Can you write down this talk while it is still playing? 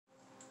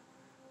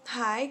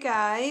Hi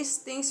guys,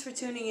 thanks for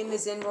tuning in to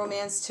Zen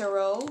Romance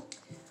Tarot.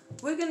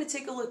 We're going to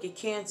take a look at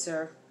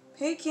Cancer.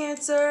 Hey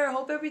Cancer,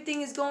 hope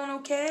everything is going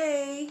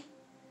okay.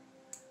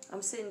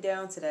 I'm sitting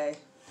down today.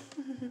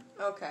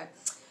 Okay.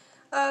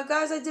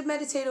 Guys, I did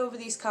meditate over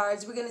these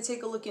cards. We're going to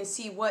take a look and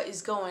see what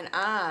is going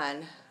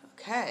on.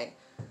 Okay.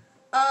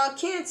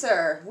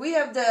 Cancer, we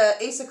have the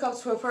Ace of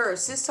Cups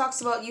reversed. This talks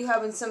about you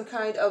having some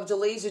kind of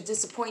delays or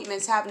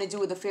disappointments having to do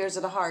with affairs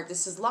of the heart.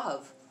 This is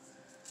love.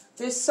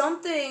 There's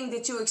something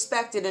that you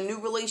expected, a new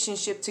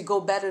relationship, to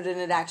go better than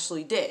it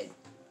actually did.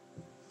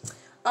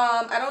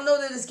 I don't know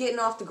that it's getting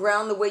off the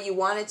ground the way you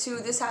want it to.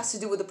 This has to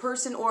do with a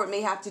person, or it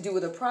may have to do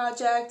with a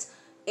project.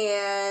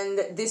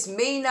 And this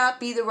may not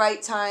be the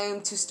right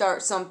time to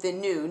start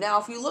something new.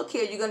 Now, if you look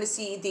here, you're going to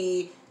see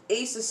the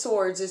Ace of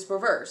Swords is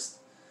reversed.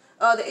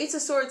 The Ace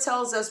of Swords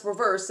tells us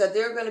reversed that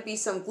there are going to be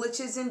some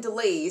glitches and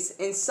delays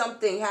in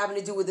something having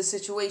to do with the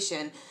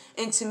situation.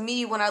 And to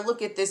me, when I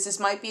look at this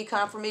might be a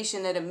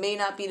confirmation that it may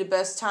not be the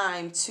best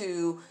time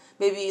to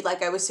maybe,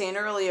 like I was saying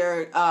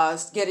earlier,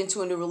 get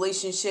into a new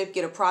relationship,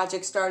 get a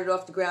project started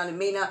off the ground. It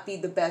may not be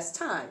the best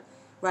time,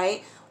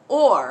 right?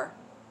 Or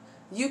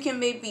you can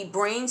maybe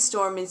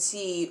brainstorm and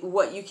see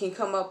what you can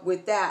come up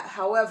with that.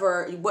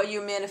 However, what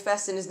you're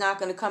manifesting is not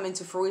going to come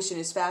into fruition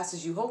as fast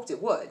as you hoped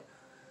it would.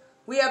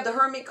 We have the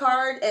Hermit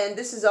card, and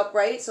this is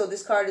upright, so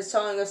this card is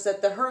telling us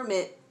that the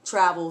Hermit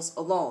travels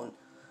alone.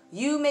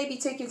 You may be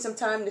taking some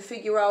time to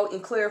figure out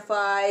and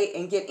clarify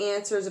and get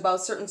answers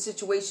about certain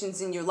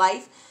situations in your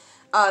life.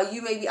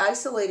 You may be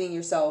isolating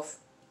yourself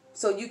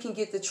so you can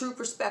get the true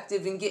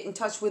perspective and get in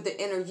touch with the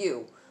inner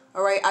you.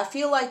 All right, I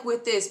feel like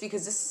with this,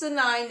 because this is a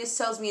 9, this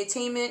tells me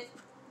attainment,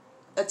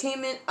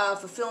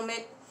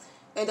 fulfillment,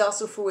 and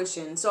also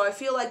fruition. So I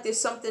feel like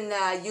there's something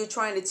that you're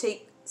trying to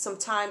take some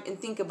time and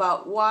think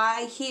about.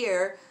 Why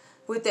here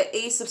with the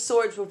Ace of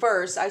Swords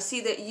reversed, I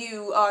see that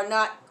you are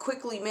not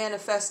quickly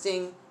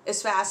manifesting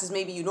as fast as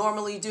maybe you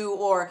normally do,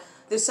 or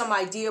there's some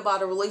idea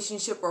about a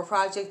relationship or a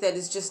project that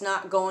is just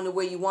not going the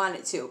way you want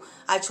it to.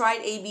 I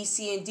tried A, B,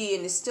 C, and D,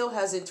 and it still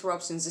has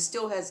interruptions. It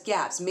still has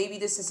gaps. Maybe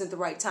this isn't the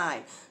right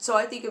time. So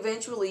I think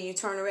eventually you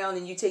turn around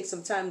and you take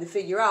some time to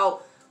figure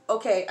out,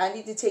 okay, I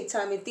need to take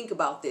time and think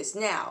about this.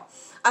 Now,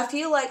 I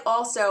feel like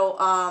also,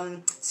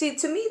 see,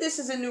 to me, this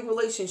is a new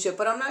relationship,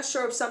 but I'm not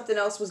sure if something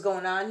else was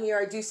going on here.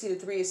 I do see the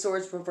Three of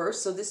Swords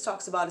reversed, so this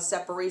talks about a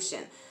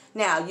separation.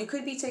 Now, you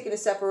could be taking a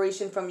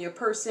separation from your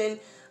person,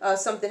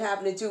 something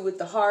having to do with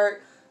the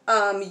heart.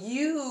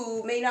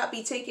 You may not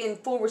be taking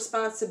full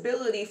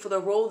responsibility for the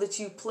role that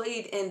you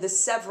played in the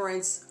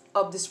severance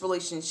of this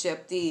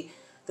relationship, the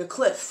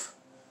cliff,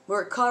 where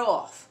it cut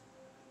off.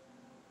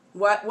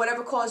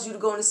 Whatever caused you to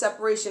go into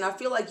separation, I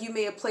feel like you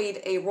may have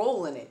played a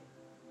role in it.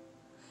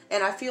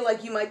 And I feel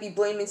like you might be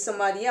blaming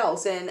somebody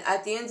else. And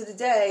at the end of the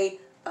day,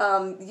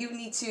 you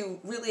need to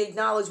really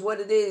acknowledge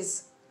what it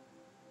is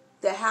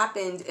that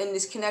happened in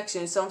this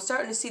connection. So I'm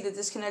starting to see that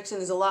this connection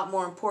is a lot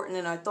more important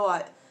than I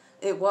thought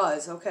it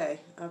was. Okay.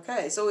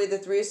 So we have the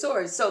Three of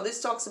Swords. So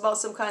this talks about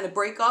some kind of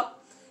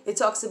breakup. It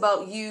talks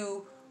about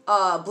you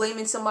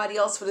blaming somebody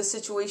else for the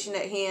situation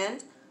at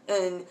hand.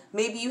 And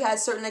maybe you had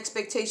certain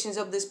expectations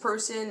of this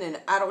person,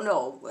 and I don't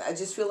know. I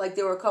just feel like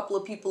there were a couple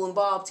of people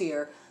involved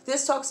here.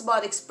 This talks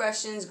about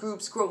expressions,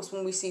 groups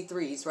when we see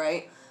threes,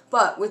 right?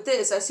 But with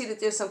this, I see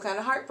that there's some kind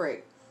of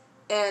heartbreak.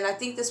 And I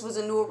think this was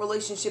a newer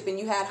relationship, and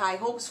you had high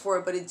hopes for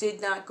it, but it did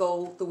not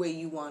go the way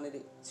you wanted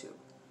it to.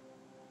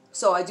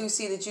 So I do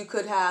see that you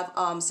could have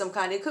some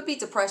kind of, it could be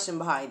depression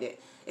behind it.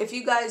 If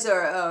you guys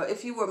are,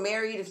 if you were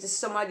married, if this is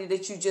somebody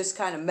that you just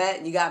kind of met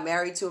and you got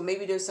married to,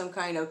 maybe there's some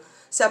kind of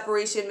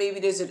separation, maybe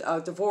there's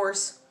a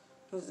divorce.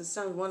 It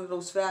sounds one of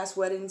those fast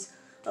weddings.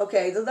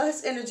 Okay, the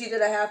last energy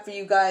that I have for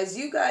you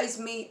guys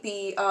may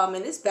be, and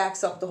this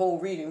backs up the whole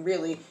reading,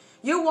 really.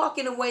 You're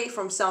walking away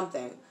from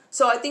something.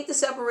 So I think the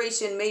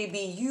separation may be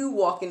you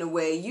walking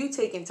away, you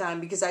taking time,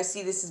 because I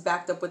see this is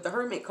backed up with the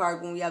Hermit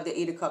card when we have the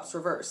Eight of Cups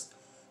reversed.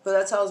 But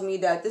that tells me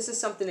that this is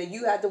something that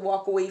you had to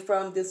walk away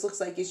from. This looks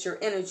like it's your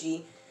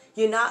energy.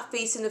 You're not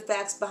facing the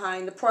facts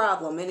behind the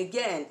problem. And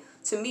again,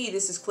 to me,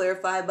 this is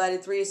clarified by the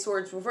Three of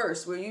Swords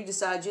reversed, where you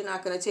decide you're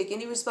not going to take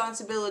any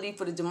responsibility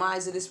for the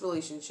demise of this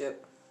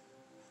relationship.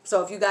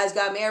 So if you guys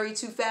got married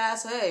too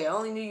fast, hey, I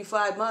only knew you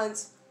 5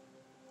 months.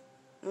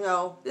 You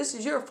know, this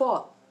is your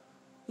fault.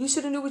 You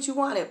should have knew what you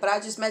wanted, but I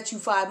just met you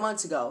 5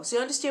 months ago. So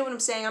you understand what I'm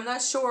saying? I'm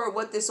not sure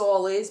what this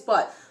all is,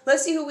 but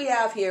let's see who we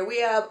have here.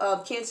 We have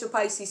Cancer,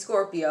 Pisces,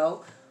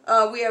 Scorpio.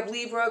 We have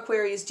Libra,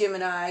 Aquarius,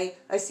 Gemini.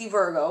 I see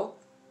Virgo.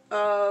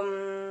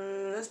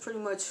 That's pretty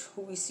much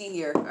who we see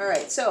here. All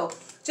right, so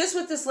just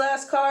with this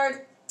last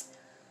card,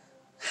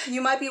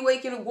 you might be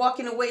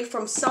walking away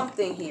from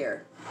something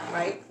here,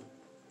 right?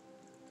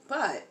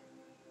 But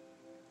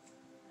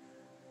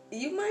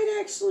you might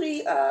actually,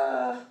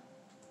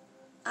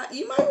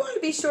 you might want to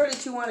be sure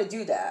that you want to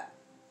do that.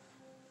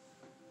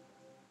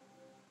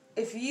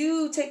 If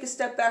you take a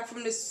step back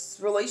from this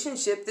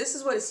relationship, this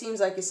is what it seems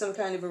like is some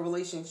kind of a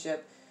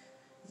relationship.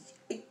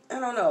 I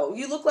don't know.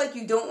 You look like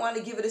you don't want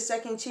to give it a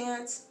second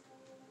chance,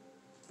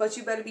 but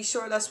you better be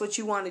sure that's what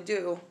you want to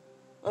do.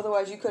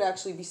 Otherwise, you could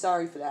actually be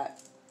sorry for that.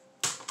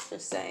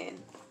 Just saying.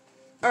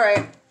 All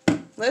right.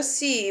 Let's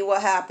see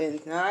what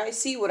happened. I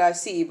see what I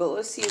see, but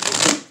let's see if we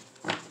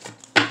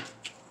can,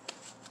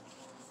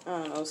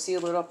 I don't know,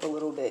 seal it up a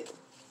little bit.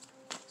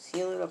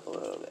 Seal it up a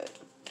little bit.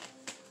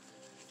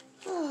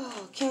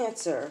 Oh,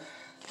 Cancer.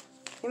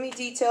 Give me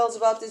details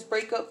about this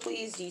breakup,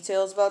 please.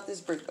 Details about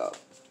this breakup.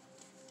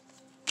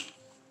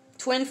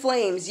 Twin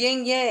flames,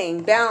 yin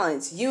yang,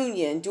 balance,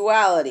 union,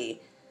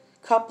 duality,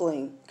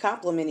 coupling,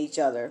 complement each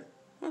other.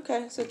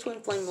 Okay, so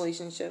twin flame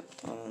relationship.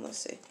 Let's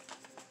see.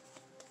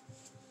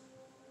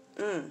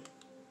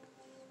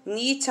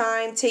 Need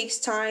time, takes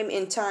time,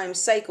 in time,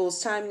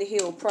 cycles, time to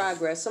heal,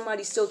 progress.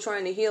 Somebody's still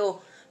trying to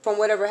heal from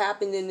whatever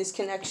happened in this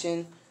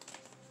connection.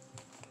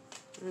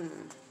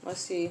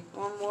 Let's see.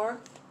 One more.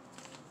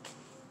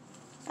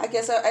 I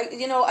guess,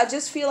 I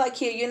just feel like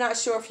here you're not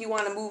sure if you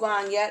want to move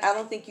on yet. I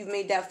don't think you've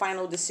made that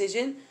final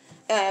decision.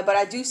 But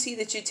I do see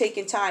that you're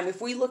taking time.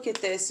 If we look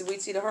at this, we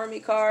see the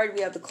Hermit card.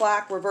 We have the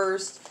clock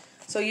reversed.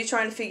 So you're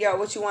trying to figure out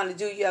what you want to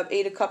do. You have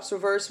 8 of Cups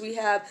reversed. We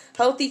have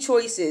healthy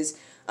choices.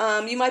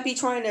 You might be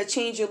trying to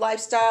change your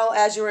lifestyle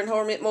as you're in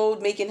hermit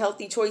mode, making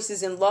healthy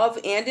choices in love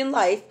and in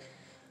life,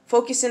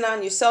 focusing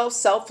on yourself,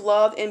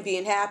 self-love, and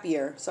being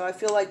happier. So I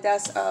feel like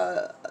that's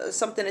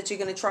something that you're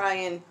going to try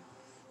and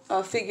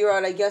figure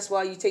out, I guess,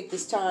 while you take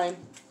this time.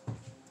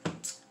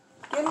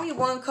 Give me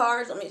one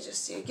card. Let me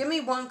just see. Give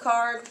me one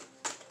card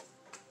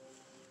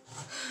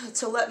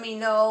to let me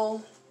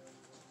know.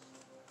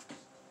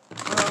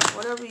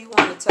 Whatever you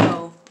want to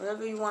tell.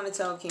 Whatever you want to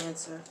tell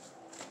Cancer.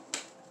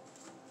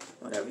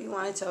 Whatever you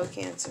want to tell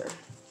Cancer.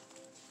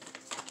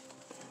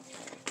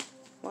 Okay.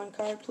 One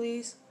card,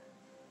 please.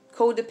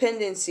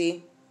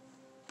 Codependency.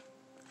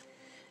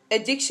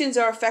 Addictions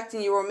are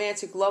affecting your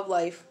romantic love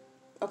life.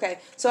 Okay,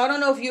 so I don't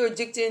know if you're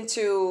addicted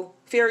to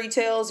fairy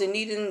tales and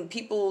needing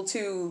people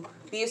to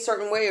be a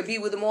certain way or be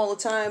with them all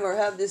the time, or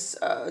have this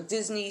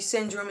Disney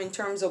syndrome in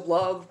terms of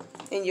love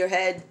in your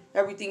head.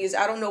 Everything is,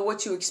 I don't know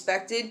what you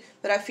expected,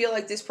 but I feel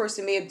like this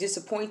person may have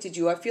disappointed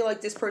you. I feel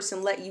like this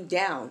person let you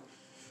down.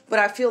 But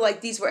I feel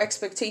like these were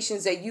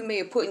expectations that you may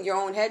have put in your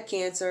own head,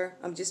 Cancer.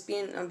 I'm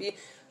being,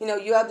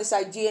 you have this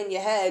idea in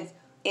your head,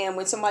 and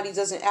when somebody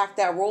doesn't act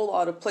that role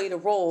out or play the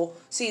role,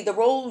 see, the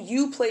role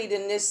you played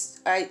in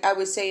this, I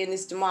would say in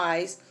this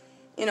demise,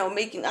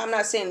 I'm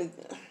not saying,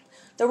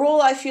 the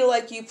role I feel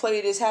like you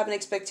played is having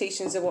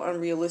expectations that were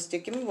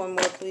unrealistic. Give me one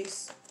more,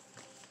 please.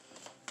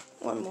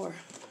 One more.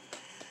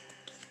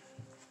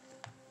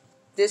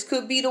 This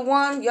could be the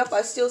one. Yep,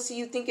 I still see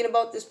you thinking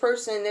about this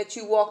person that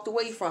you walked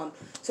away from.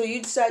 So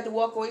you decide to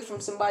walk away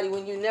from somebody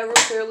when you never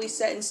clearly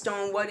set in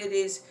stone what it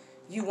is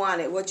you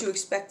wanted, what you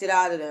expected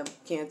out of them,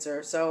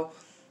 Cancer. So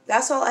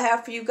that's all I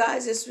have for you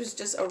guys. This was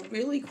just a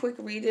really quick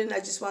reading. I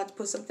just wanted to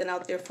put something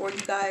out there for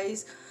you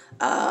guys.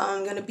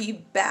 I'm going to be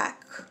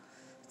back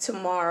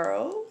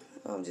tomorrow.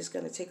 I'm just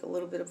going to take a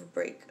little bit of a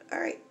break. All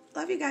right.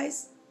 Love you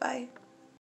guys. Bye.